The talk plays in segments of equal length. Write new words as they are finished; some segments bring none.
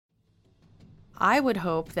I would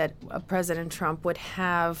hope that President Trump would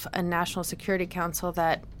have a National Security Council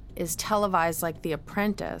that is televised like The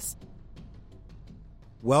Apprentice.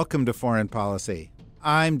 Welcome to Foreign Policy.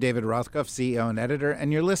 I'm David Rothkopf, CEO and editor,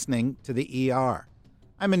 and you're listening to the ER.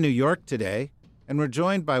 I'm in New York today, and we're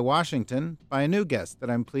joined by Washington by a new guest that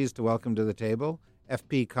I'm pleased to welcome to the table,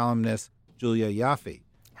 FP columnist Julia Ioffe.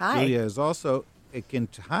 Hi. Julia is also a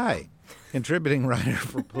contributing writer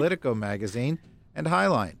for Politico magazine and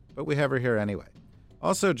Highline, but we have her here anyway.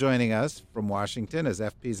 Also joining us from Washington is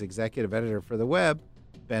FP's executive editor for the web,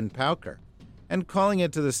 Ben Pauker. And calling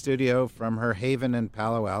into the studio from her haven in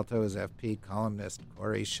Palo Alto is FP columnist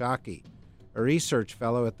Kori Schake, a research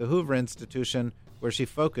fellow at the Hoover Institution where she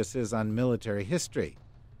focuses on military history.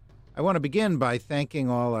 I want to begin by thanking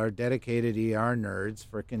all our dedicated ER nerds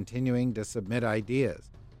for continuing to submit ideas,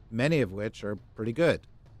 many of which are pretty good,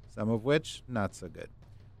 some of which not so good.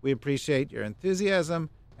 We appreciate your enthusiasm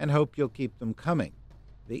and hope you'll keep them coming.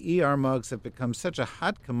 The ER mugs have become such a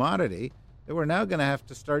hot commodity that we're now going to have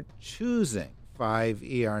to start choosing 5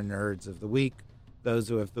 ER nerds of the week, those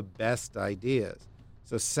who have the best ideas.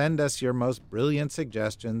 So send us your most brilliant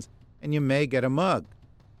suggestions, and you may get a mug.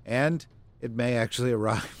 And it may actually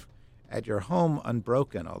arrive at your home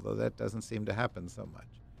unbroken, although that doesn't seem to happen so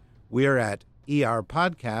much. We're at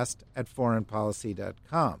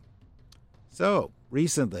erpodcast@foreignpolicy.com. So,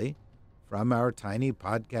 recently, from our tiny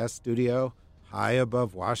podcast studio high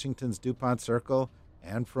above Washington's DuPont Circle,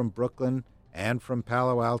 and from Brooklyn, and from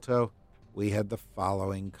Palo Alto, we had the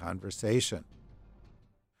following conversation.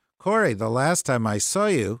 Kori, the last time I saw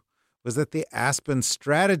you was at the Aspen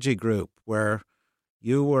Strategy Group, where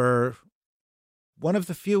you were one of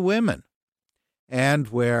the few women, and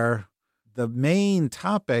where the main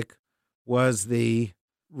topic was the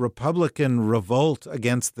Republican revolt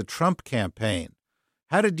against the Trump campaign.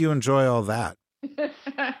 How did you enjoy all that?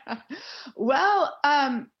 Well,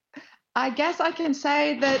 I guess I can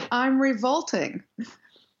say that I'm revolting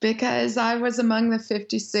because I was among the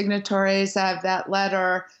 50 signatories of that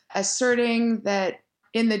letter asserting that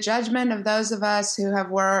in the judgment of those of us who have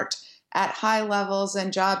worked at high levels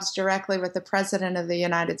and jobs directly with the President of the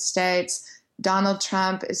United States, Donald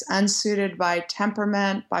Trump is unsuited by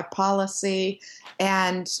temperament, by policy,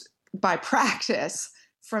 and by practice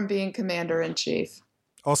from being commander-in-chief.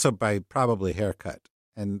 Also by probably haircut.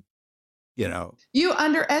 And, You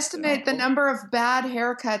underestimate the number of bad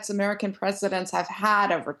haircuts American presidents have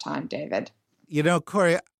had over time, David.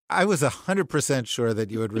 Kori, I was 100% sure that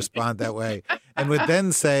you would respond that way and would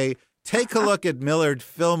then say, take a look at Millard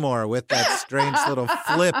Fillmore with that strange little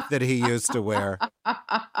flip that he used to wear.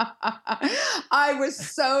 I was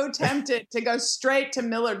so tempted to go straight to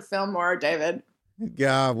Millard Fillmore, David.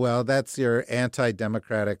 Yeah, well, that's your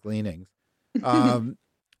anti-democratic leanings.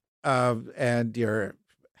 And your,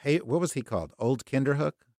 what was he called? Old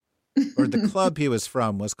Kinderhook? Or the club he was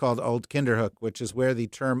from was called Old Kinderhook, which is where the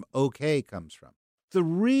term okay comes from. The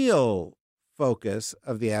real focus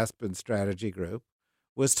of the Aspen Strategy Group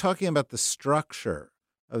was talking about the structure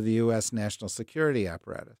of the U.S. national security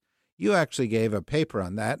apparatus. You actually gave a paper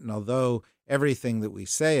on that, and although everything that we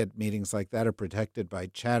say at meetings like that are protected by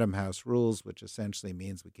Chatham House rules, which essentially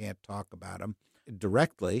means we can't talk about them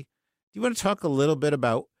directly, do you want to talk a little bit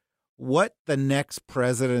about what the next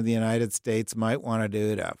president of the United States might want to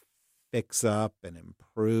do to fix up and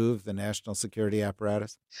improve the national security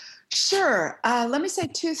apparatus? Sure. Let me say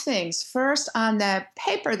 2 things. First, on the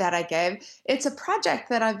paper that I gave, it's a project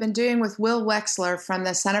that I've been doing with Will Wexler from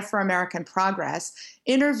the Center for American Progress,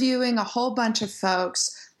 interviewing a whole bunch of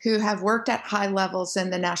folks who have worked at high levels in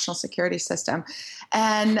the national security system.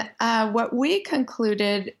 And what we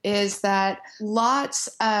concluded is that lots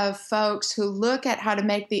of folks who look at how to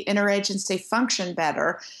make the interagency function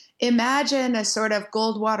better imagine a sort of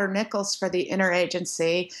Goldwater Nichols for the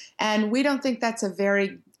interagency. And we don't think that's a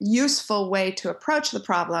very useful way to approach the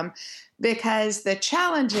problem, because the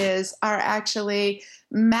challenges are actually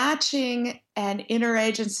matching an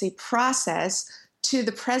interagency process to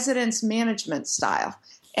the president's management style.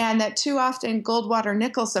 And that too often Goldwater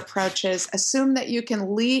Nichols approaches assume that you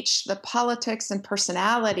can leach the politics and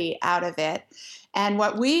personality out of it. And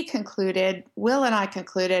what we concluded, Will and I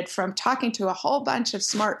concluded from talking to a whole bunch of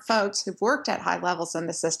smart folks who've worked at high levels in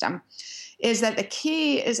the system, is that the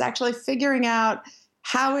key is actually figuring out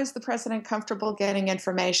how is the president comfortable getting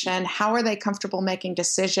information? How are they comfortable making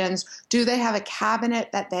decisions? Do they have a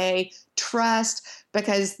cabinet that they trust?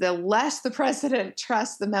 Because the less the president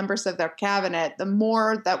trusts the members of their cabinet, the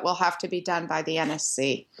more that will have to be done by the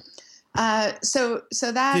NSC. So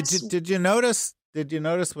that's... Did you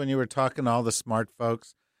notice when you were talking to all the smart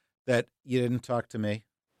folks that you didn't talk to me?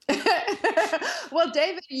 Well,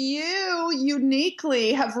 David, you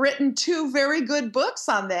uniquely have written 2 very good books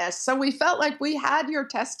on this. So we felt like we had your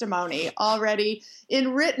testimony already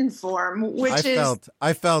in written form, which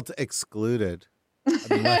I felt excluded.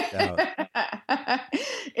 I'm left out.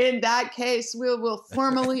 In that case, we will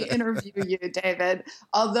formally interview you, David.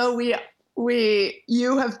 Although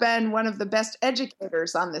you have been one of the best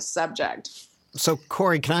educators on this subject. So,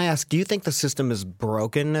 Corey, can I ask, do you think the system is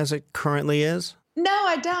broken as it currently is? No,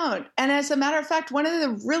 I don't. And as a matter of fact, one of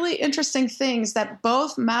the really interesting things that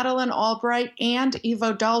both Madeleine Albright and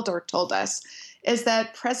Ivo Daalder told us is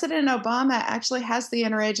that President Obama actually has the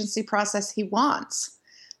interagency process he wants.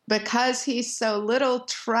 Because he so little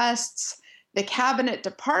trusts the cabinet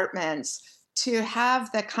departments to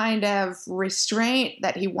have the kind of restraint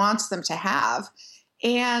that he wants them to have.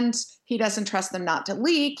 And he doesn't trust them not to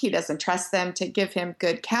leak. He doesn't trust them to give him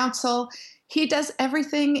good counsel. He does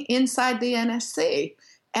everything inside the NSC.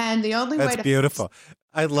 And the only way to... That's beautiful.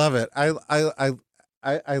 I love it.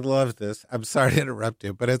 I love this. I'm sorry to interrupt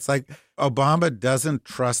you, but it's like Obama doesn't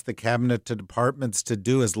trust the cabinet to departments to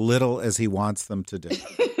do as little as he wants them to do.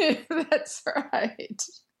 That's right.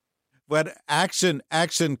 But action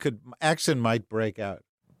might break out.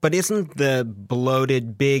 But isn't the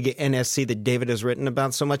bloated big NSC that David has written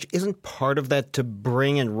about so much, isn't part of that to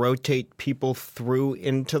bring and rotate people through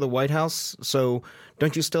into the White House? So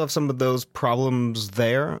don't you still have some of those problems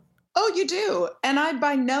there? Oh, you do. And I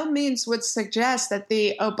by no means would suggest that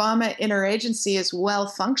the Obama interagency is well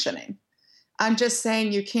functioning. I'm just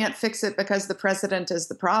saying you can't fix it because the president is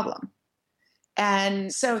the problem.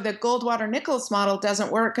 And so the Goldwater-Nichols model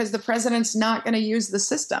doesn't work because the president's not going to use the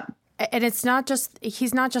system. And he's not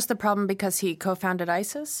just the problem because he co-founded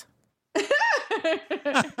ISIS?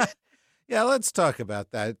 Yeah, let's talk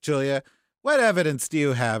about that. Julia, what evidence do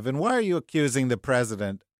you have, and why are you accusing the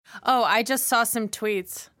president? Oh, I just saw some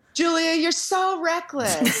tweets. Julia, you're so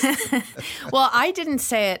reckless. Well, I didn't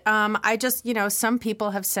say it. I just, some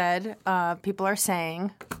people have said, people are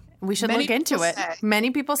saying, we should look into it. Many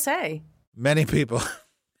people say. Many people.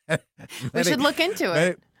 We should look into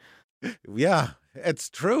it. Yeah, it's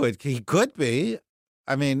true. He could be.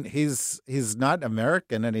 I mean, he's not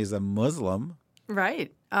American and he's a Muslim.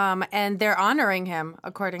 Right. And they're honoring him,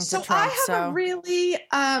 according to Trump.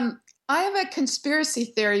 I have a conspiracy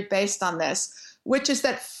theory based on this, which is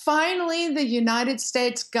that finally the United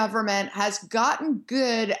States government has gotten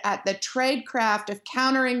good at the tradecraft of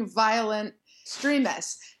countering violent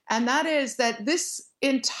extremists. And that is that this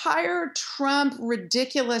entire Trump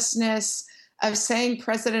ridiculousness of saying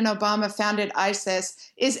President Obama founded ISIS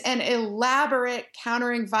is an elaborate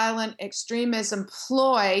countering violent extremism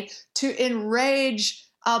ploy to enrage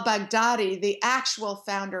al-Baghdadi, the actual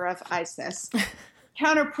founder of ISIS.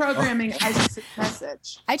 Counter-programming ISIS's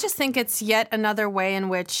message. I just think it's yet another way in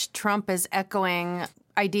which Trump is echoing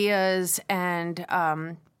ideas and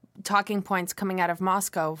talking points coming out of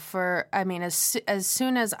Moscow. As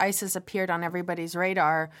soon as ISIS appeared on everybody's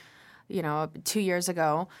radar, 2 years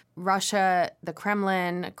ago, Russia, the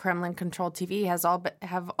Kremlin-controlled TV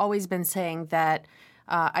have always been saying that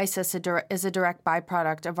ISIS is a direct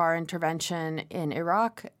byproduct of our intervention in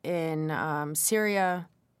Iraq, in Syria,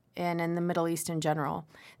 and in the Middle East in general,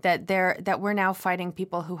 that we're now fighting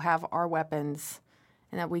people who have our weapons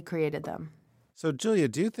and that we created them. So, Julia,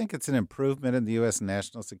 do you think it's an improvement in the U.S.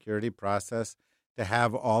 national security process to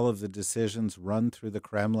have all of the decisions run through the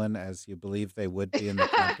Kremlin as you believe they would be in the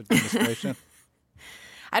Trump administration?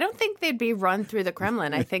 I don't think they'd be run through the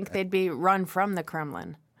Kremlin. I think they'd be run from the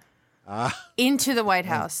Kremlin into the White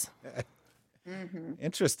House. Mm-hmm.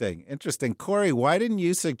 Interesting. Corey, why didn't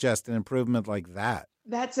you suggest an improvement like that?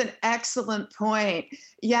 That's an excellent point.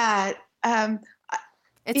 Yeah.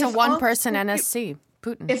 It's a one-person NSC,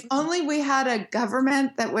 Putin. If only we had a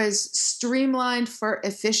government that was streamlined for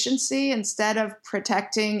efficiency instead of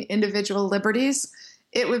protecting individual liberties,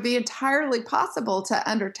 it would be entirely possible to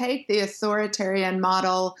undertake the authoritarian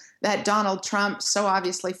model that Donald Trump so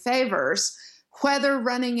obviously favors, whether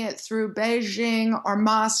running it through Beijing or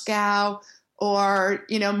Moscow or,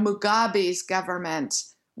 Mugabe's government.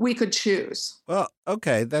 We could choose. Well,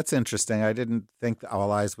 okay, that's interesting. I didn't think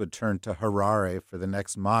all eyes would turn to Harare for the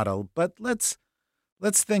next model, but let's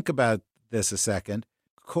think about this a second.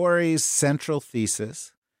 Corey's central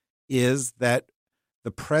thesis is that the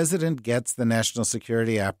president gets the national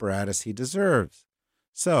security apparatus he deserves.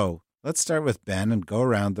 So let's start with Ben and go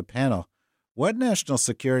around the panel. What national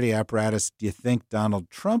security apparatus do you think Donald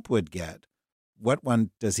Trump would get? What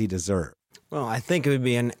one does he deserve? Well, I think it would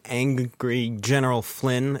be an angry General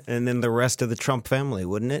Flynn and then the rest of the Trump family,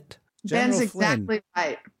 wouldn't it? Ben's exactly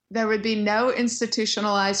right. There would be no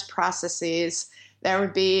institutionalized processes. There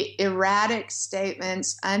would be erratic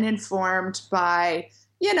statements uninformed by,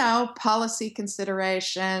 policy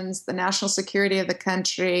considerations, the national security of the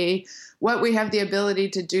country, what we have the ability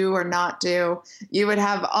to do or not do. You would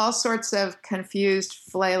have all sorts of confused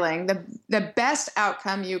flailing. The best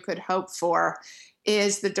outcome you could hope for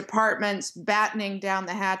is the departments battening down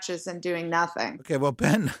the hatches and doing nothing. Okay, well,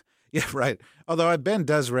 Ben, yeah, right. Although Ben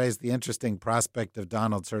does raise the interesting prospect of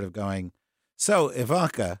Donald sort of going, so,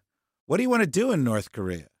 Ivanka, what do you want to do in North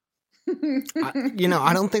Korea?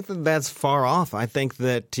 I don't think that that's far off. I think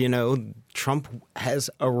that, Trump has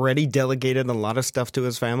already delegated a lot of stuff to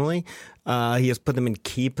his family. He has put them in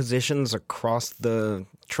key positions across the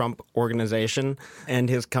Trump organization and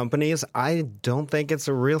his companies. I don't think it's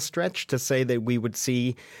a real stretch to say that we would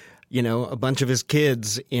see, a bunch of his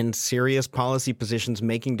kids in serious policy positions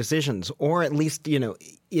making decisions, or at least,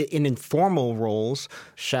 in informal roles,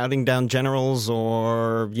 shouting down generals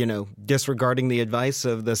or, disregarding the advice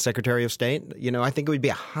of the Secretary of State. I think it would be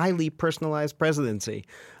a highly personalized presidency.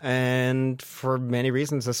 And for many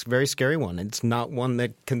reasons, a very scary one. It's not one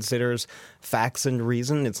that considers facts and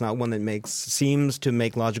reason. It's not one that seems to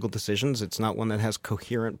make logical decisions. It's not one that has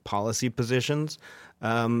coherent policy positions.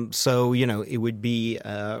 So, it would be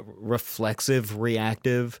reflexive,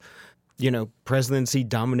 reactive, presidency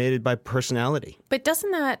dominated by personality. But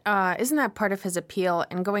isn't that part of his appeal?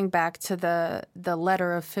 And going back to the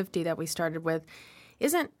letter of 50 that we started with,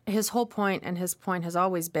 isn't his whole point, and his point has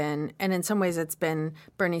always been, and in some ways it's been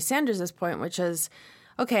Bernie Sanders' point, which is,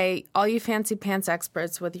 okay, all you fancy pants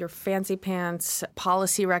experts with your fancy pants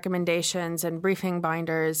policy recommendations and briefing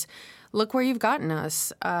binders, look where you've gotten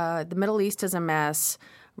us. The Middle East is a mess.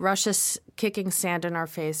 Russia's kicking sand in our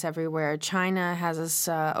face everywhere. China has us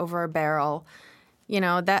over a barrel.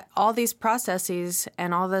 That all these processes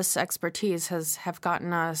and all this expertise have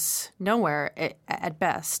gotten us nowhere at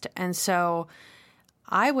best. And so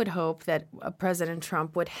I would hope that President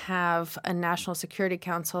Trump would have a National Security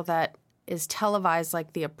Council that is televised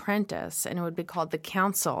like The Apprentice, and it would be called the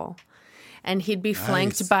Council. And he'd be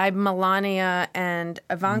flanked by Melania and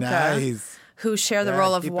Ivanka, who share the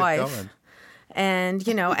role of wife. And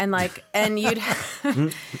and you'd have.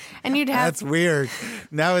 That's weird.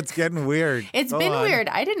 Now it's getting weird. It's been weird.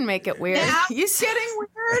 I didn't make it weird. Now it's getting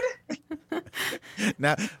weird.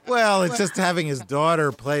 It's just having his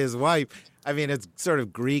daughter play his wife. I mean, it's sort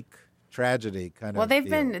of Greek tragedy kind of. Well, they've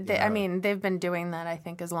been doing that, I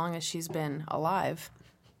think, as long as she's been alive,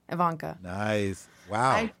 Ivanka. Nice.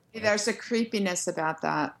 Wow. There's a creepiness about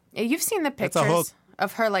that. You've seen the pictures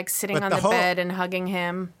of her sitting on the bed and hugging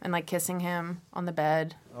him and kissing him on the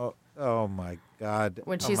bed. Oh my God.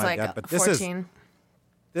 When she's 14.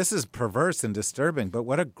 This is perverse and disturbing, but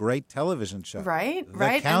what a great television show. Right?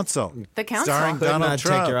 The Council. The Council. Starring Donald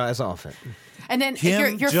Trump. Take your eyes off it. And then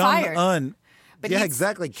Kim you're fired. Jong-un. But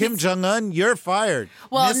exactly. Kim Jong-un, you're fired.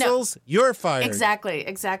 Well, Missiles, you're fired.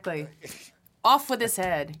 Exactly. Off with his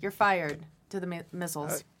head. You're fired to the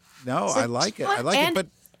missiles. I like it. But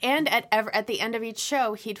at the end of each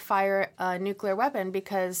show, he'd fire a nuclear weapon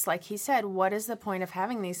because, like he said, what is the point of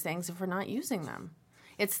having these things if we're not using them?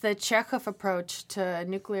 It's the Chekhov approach to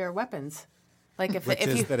nuclear weapons.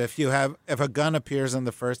 If a gun appears in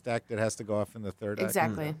the first act, it has to go off in the third act.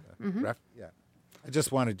 Exactly. Mm-hmm. Yeah. I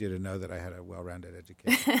just wanted you to know that I had a well-rounded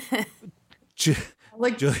education.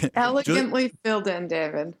 Elegantly filled in,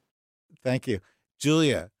 David. Thank you.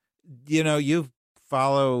 Julia, you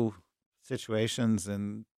follow situations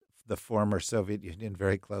in the former Soviet Union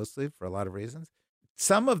very closely for a lot of reasons.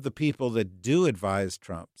 Some of the people that do advise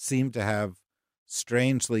Trump seem to have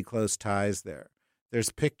strangely close ties there.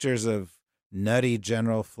 There's pictures of nutty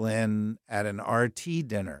General Flynn at an RT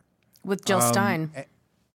dinner. With Jill Stein.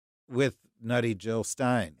 With nutty Jill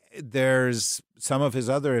Stein. There's some of his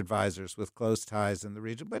other advisors with close ties in the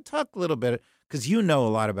region. But talk a little bit, because you know a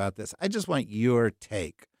lot about this. I just want your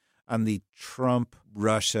take on the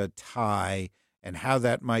Trump-Russia tie and how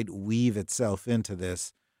that might weave itself into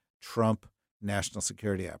this Trump national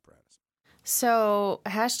security apparatus. So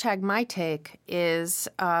hashtag my take is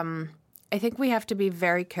I think we have to be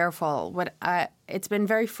very careful. It's been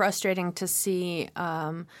very frustrating to see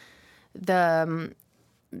the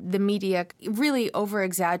media really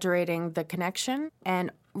over-exaggerating the connection and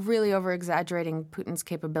really over-exaggerating Putin's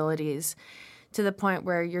capabilities to the point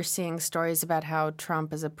where you're seeing stories about how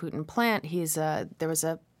Trump is a Putin plant. There was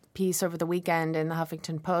a piece over the weekend in the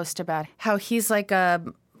Huffington Post about how he was like a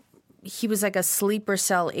sleeper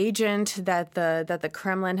cell agent that the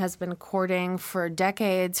Kremlin has been courting for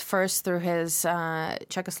decades, first through his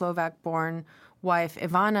Czechoslovak-born wife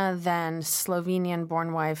Ivana, then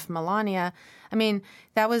Slovenian-born wife Melania. I mean,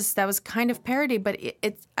 that was kind of parody, but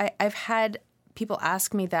I've had people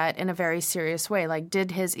ask me that in a very serious way. Like, did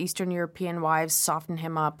his Eastern European wives soften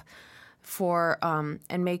him up for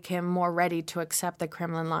and make him more ready to accept the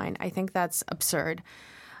Kremlin line? I think that's absurd.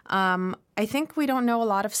 I think we don't know a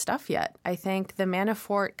lot of stuff yet. I think the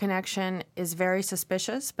Manafort connection is very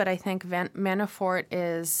suspicious, but I think Manafort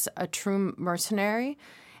is a true mercenary,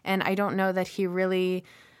 and I don't know that he really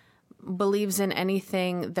believes in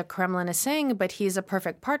anything the Kremlin is saying, but he's a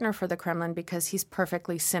perfect partner for the Kremlin because he's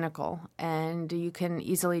perfectly cynical, and you can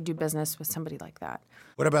easily do business with somebody like that.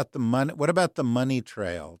 What about the money? What about the money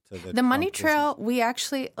trail to the money Trump trail? business? We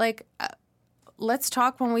actually let's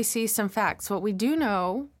talk when we see some facts. What we do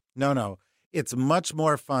know. No. It's much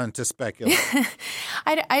more fun to speculate.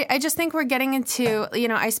 I just think we're getting into,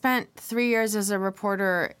 I spent 3 years as a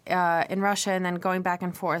reporter in Russia and then going back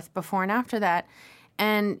and forth before and after that.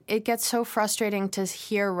 And it gets so frustrating to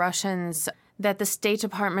hear Russians that the State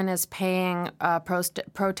Department is paying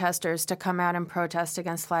protesters to come out and protest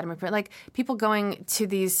against Vladimir Putin. Like, people going to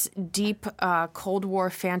these deep Cold War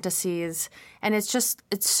fantasies, and it's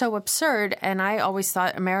so absurd. And I always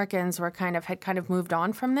thought Americans had kind of moved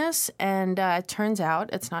on from this, and it turns out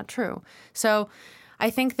it's not true. So I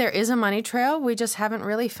think there is a money trail. We just haven't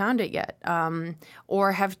really found it yet,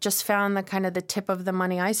 or have just found the tip of the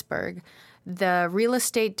money iceberg. The real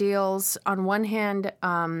estate deals, on one hand,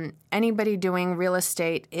 anybody doing real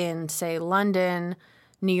estate in, say, London,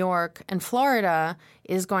 New York, and Florida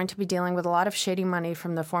is going to be dealing with a lot of shady money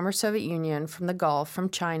from the former Soviet Union, from the Gulf, from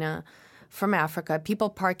China, from Africa, people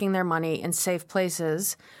parking their money in safe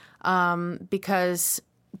places because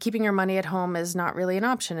keeping your money at home is not really an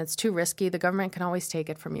option. It's too risky. The government can always take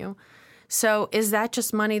it from you. So is that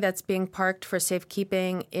just money that's being parked for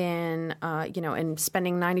safekeeping in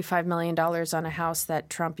spending $95 million on a house that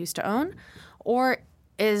Trump used to own? Or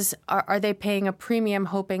are they paying a premium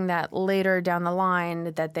hoping that later down the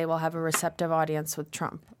line that they will have a receptive audience with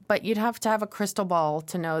Trump? But you'd have to have a crystal ball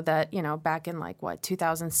to know that, back in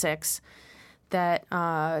 2006,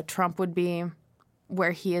 that Trump would be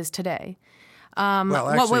where he is today.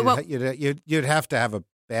 You'd have to have a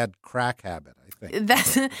bad crack habit, I think.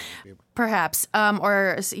 That's perhaps,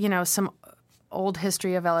 or some old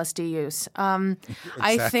history of LSD use. Exactly.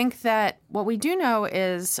 I think that what we do know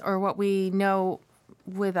is, or what we know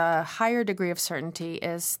with a higher degree of certainty,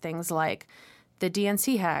 is things like the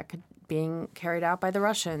DNC hack being carried out by the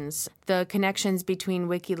Russians, the connections between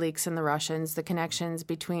WikiLeaks and the Russians, the connections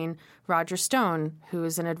between Roger Stone, who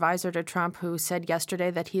is an advisor to Trump, who said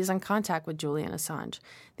yesterday that he's in contact with Julian Assange.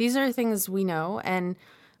 These are things we know, and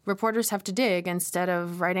reporters have to dig instead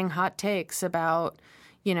of writing hot takes about,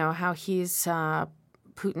 how he's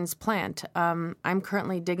Putin's plant. I'm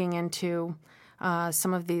currently digging into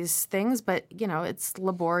some of these things, but, it's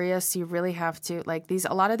laborious. You really have to,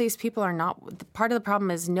 a lot of these people are not, part of the problem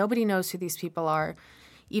is nobody knows who these people are.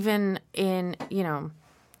 Even in,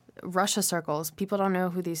 Russia circles, people don't know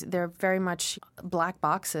who they're very much black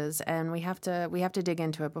boxes, and we have to dig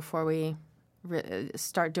into it before we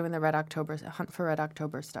start doing the hunt for Red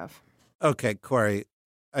October stuff. Okay, Corey,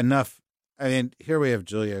 enough. I mean, here we have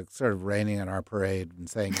Julia sort of raining on our parade and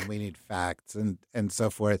saying we need facts and so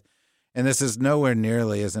forth. And this is nowhere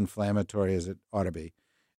nearly as inflammatory as it ought to be.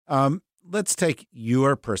 Let's take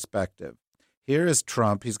your perspective. Here is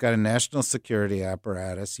Trump. He's got a national security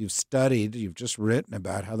apparatus. You've just written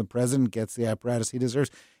about how the president gets the apparatus he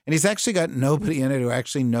deserves. And he's actually got nobody in it who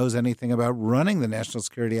actually knows anything about running the national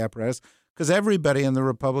security apparatus, because everybody in the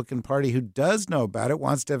Republican Party who does know about it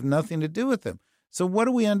wants to have nothing to do with him. So what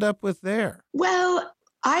do we end up with there? Well,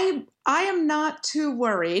 I am not too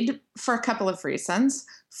worried for a couple of reasons.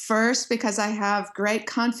 First, because I have great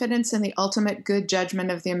confidence in the ultimate good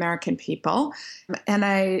judgment of the American people, and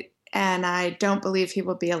I don't believe he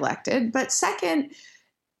will be elected. But second,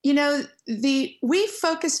 we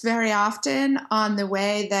focus very often on the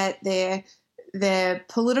way that the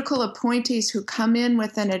political appointees who come in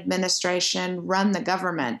with an administration run the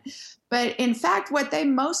government. But in fact, what they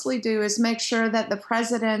mostly do is make sure that the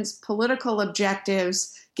president's political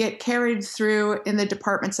objectives get carried through in the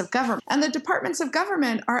departments of government. And the departments of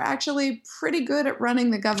government are actually pretty good at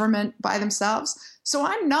running the government by themselves. So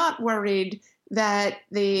I'm not worried that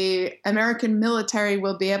the American military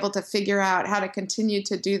will be able to figure out how to continue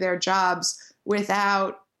to do their jobs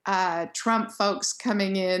without Trump folks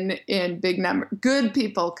coming in big numbers, good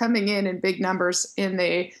people coming in big numbers in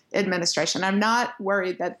the administration. I'm not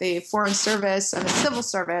worried that the Foreign Service and the Civil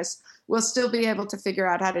Service will still be able to figure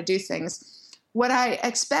out how to do things. What I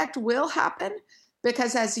expect will happen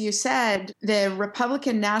Because as you said, the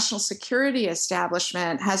Republican national security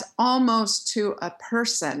establishment has almost to a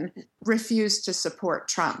person refused to support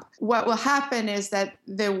Trump. What will happen is that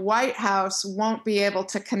the White House won't be able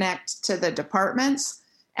to connect to the departments,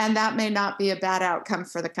 and that may not be a bad outcome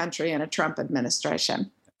for the country in a Trump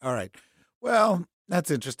administration. All right. Well,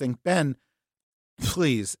 that's interesting. Ben,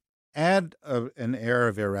 please add an air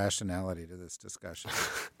of irrationality to this discussion.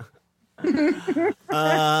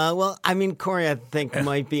 Well, I mean, Corey, I think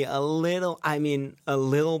might be a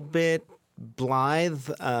little bit blithe.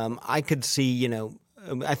 I could see,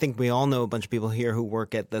 I think we all know a bunch of people here who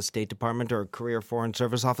work at the State Department or career Foreign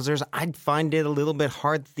Service officers. I'd find it a little bit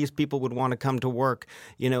hard that these people would want to come to work,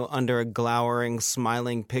 under a glowering,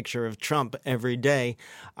 smiling picture of Trump every day.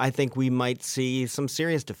 I think we might see some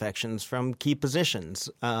serious defections from key positions,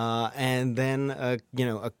 and then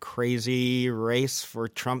a crazy race for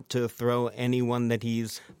Trump to throw anyone that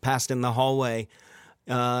he's passed in the hallway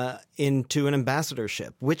into an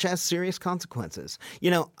ambassadorship, which has serious consequences.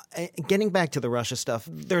 Getting back to the Russia stuff,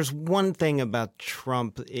 there's one thing about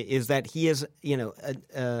Trump is that he is,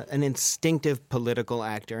 an instinctive political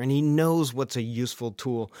actor, and he knows what's a useful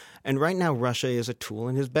tool. And right now, Russia is a tool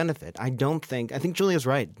in his benefit. I think Julia's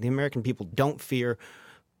right. The American people don't fear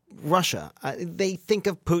Russia. They think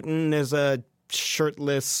of Putin as a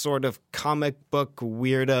shirtless sort of comic book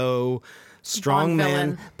weirdo strong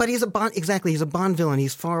man, but he's a Bond villain.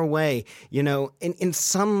 He's far away. In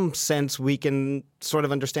some sense, we can sort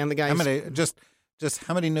of understand the guy.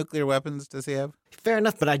 How many nuclear weapons does he have? Fair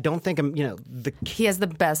enough, but I don't think he has the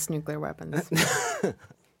best nuclear weapons.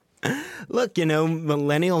 Look,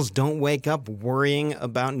 millennials don't wake up worrying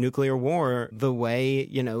about nuclear war the way,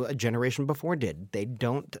 a generation before did. They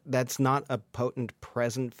don't. That's not a potent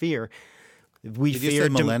present fear. Did you say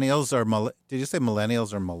millennials or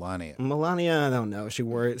Melania? Melania, I don't know.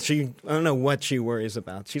 I don't know what she worries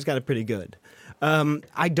about. She's got it pretty good.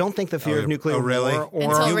 I don't think the fear of nuclear war.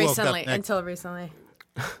 Until recently.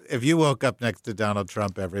 If you woke up next to Donald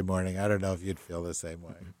Trump every morning, I don't know if you'd feel the same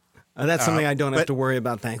way. That's something I don't have to worry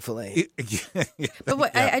about, thankfully.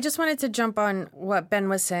 I just wanted to jump on what Ben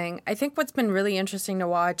was saying. I think what's been really interesting to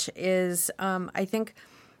watch is I think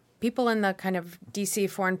people in the kind of D.C.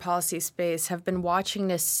 foreign policy space have been watching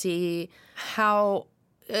to see how,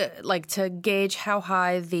 to gauge how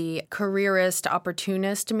high the careerist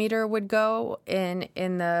opportunist meter would go in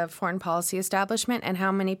the foreign policy establishment, and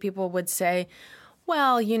how many people would say,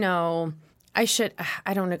 well, I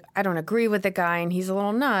don't agree with the guy and he's a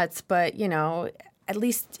little nuts, but, at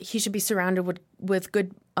least he should be surrounded with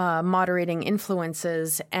good moderating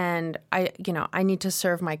influences, and I need to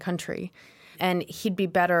serve my country. And he'd be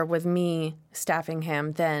better with me staffing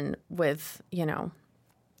him than with,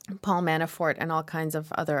 Paul Manafort and all kinds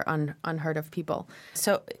of other unheard of people.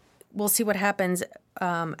 So we'll see what happens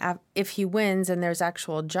if he wins and there's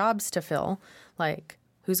actual jobs to fill, like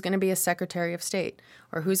who's going to be his Secretary of State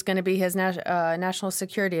or who's going to be his national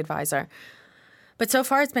security advisor. But so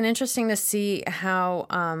far it's been interesting to see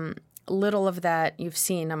how little of that you've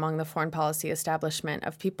seen among the foreign policy establishment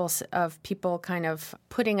of people kind of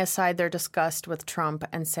putting aside their disgust with Trump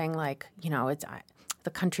and saying the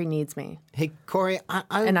country needs me. Hey, Corey,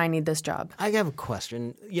 and I need this job. I have a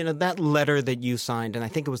question. That letter that you signed, and I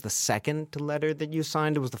think it was the second letter that you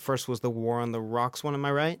signed. The first was the War on the Rocks one. Am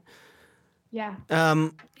I right? Yeah.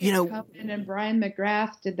 And Brian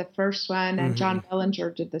McGrath did the first one, and John Bellinger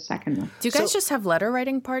did the second one. Do you guys just have letter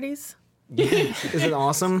writing parties? Yeah. Is it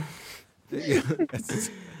awesome?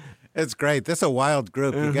 It's great. This is a wild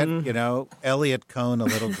group. You get, Elliot Cohn a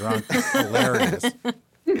little drunk. Hilarious.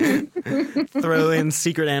 Throw in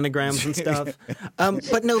secret anagrams and stuff.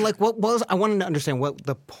 But no, I wanted to understand what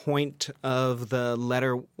the point of the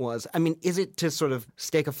letter was. I mean, is it to sort of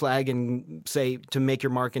stake a flag and say, to make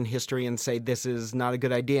your mark in history and say this is not a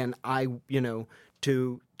good idea, and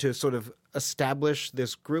to sort of establish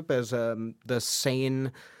this group as the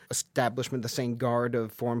sane establishment, the sane guard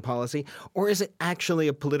of foreign policy? Or is it actually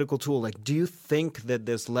a political tool? Do you think that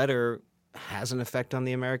this letter has an effect on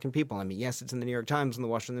the American people? I mean, yes, it's in the New York Times and the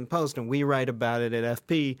Washington Post, and we write about it at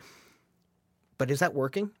FP, but is that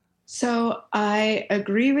working? So I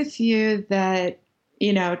agree with you that,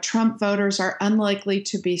 Trump voters are unlikely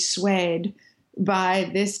to be swayed by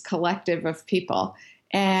this collective of people.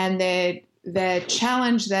 And the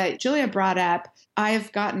challenge that Julia brought up,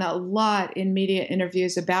 I've gotten a lot in media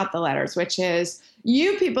interviews about the letters, which is,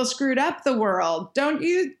 you people screwed up the world.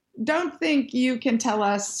 Don't think you can tell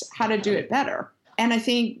us how to do it better. And I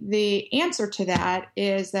think the answer to that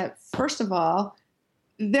is that, first of all,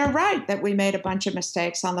 they're right that we made a bunch of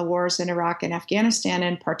mistakes on the wars in Iraq and Afghanistan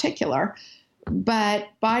in particular. But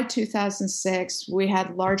by 2006, we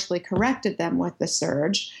had largely corrected them with the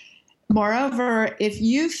surge. Moreover, if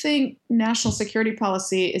you think national security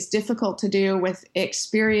policy is difficult to do with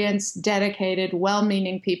experienced, dedicated,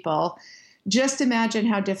 well-meaning people, just imagine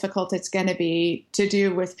how difficult it's going to be to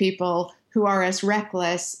do with people who are as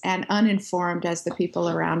reckless and uninformed as the people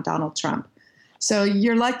around Donald Trump. So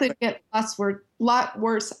you're likely to get lot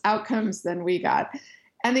worse outcomes than we got.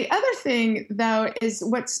 And the other thing, though, is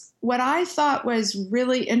what I thought was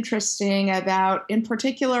really interesting about, in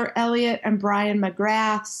particular, Elliot and Brian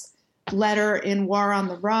McGrath's letter in War on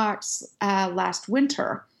the Rocks last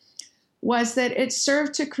winter, was that it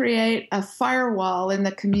served to create a firewall in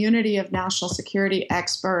the community of national security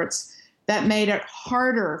experts that made it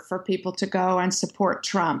harder for people to go and support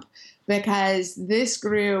Trump, because this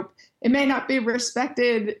group, it may not be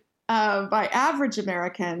respected by average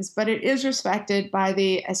Americans, but it is respected by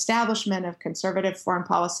the establishment of conservative foreign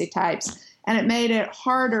policy types. And it made it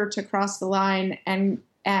harder to cross the line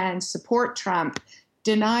and support Trump,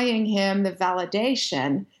 denying him the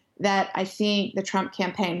validation that I think the Trump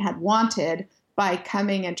campaign had wanted by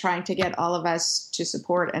coming and trying to get all of us to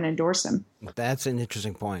support and endorse him. That's an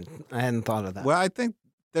interesting point. I hadn't thought of that. Well, I think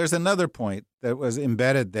there's another point that was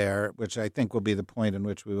embedded there, which I think will be the point in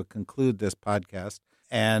which we will conclude this podcast.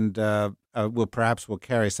 And we'll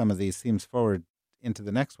carry some of these themes forward into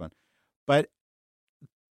the next one. But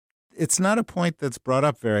it's not a point that's brought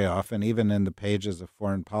up very often, even in the pages of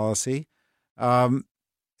foreign policy. And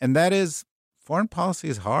that is, foreign policy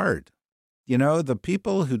is hard. You know, the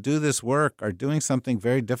people who do this work are doing something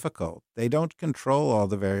very difficult. They don't control all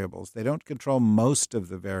the variables. They don't control most of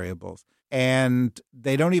the variables. And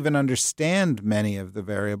they don't even understand many of the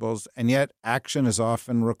variables. And yet action is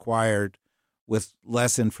often required with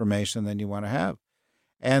less information than you want to have.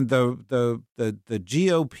 And the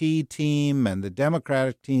GOP team and the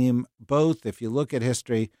Democratic team, both, if you look at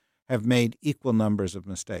history, have made equal numbers of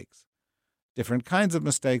mistakes. Different kinds of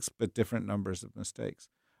mistakes, but different numbers of mistakes.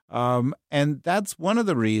 And that's one of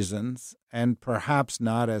the reasons, and perhaps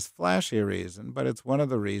not as flashy a reason, but it's one of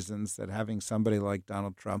the reasons that having somebody like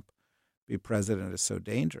Donald Trump be president is so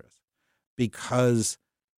dangerous, because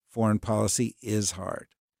foreign policy is hard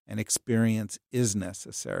and experience is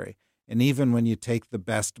necessary. And even when you take the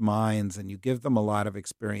best minds and you give them a lot of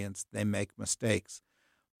experience, they make mistakes.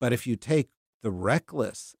 But if you take the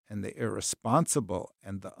reckless and the irresponsible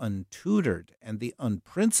and the untutored and the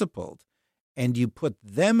unprincipled, and you put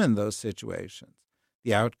them in those situations,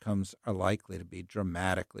 the outcomes are likely to be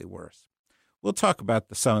dramatically worse. We'll talk about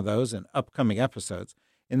some of those in upcoming episodes.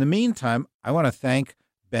 In the meantime, I want to thank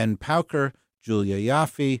Ben Pauker, Julia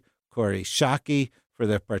Yaffe, Corey Shockey for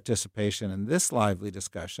their participation in this lively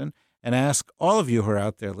discussion, and ask all of you who are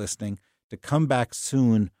out there listening to come back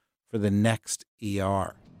soon for the next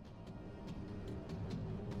ER.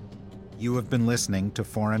 You have been listening to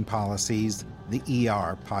Foreign Policy's The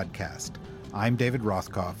ER podcast. I'm David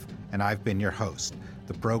Rothkopf, and I've been your host.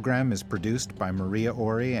 The program is produced by Maria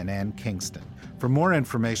Ori and Ann Kingston. For more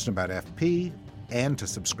information about FP and to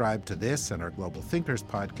subscribe to this and our Global Thinkers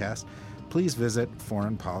podcast, please visit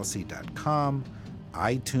foreignpolicy.com,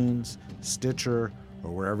 iTunes, Stitcher,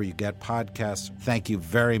 or wherever you get podcasts. Thank you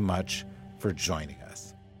very much for joining us.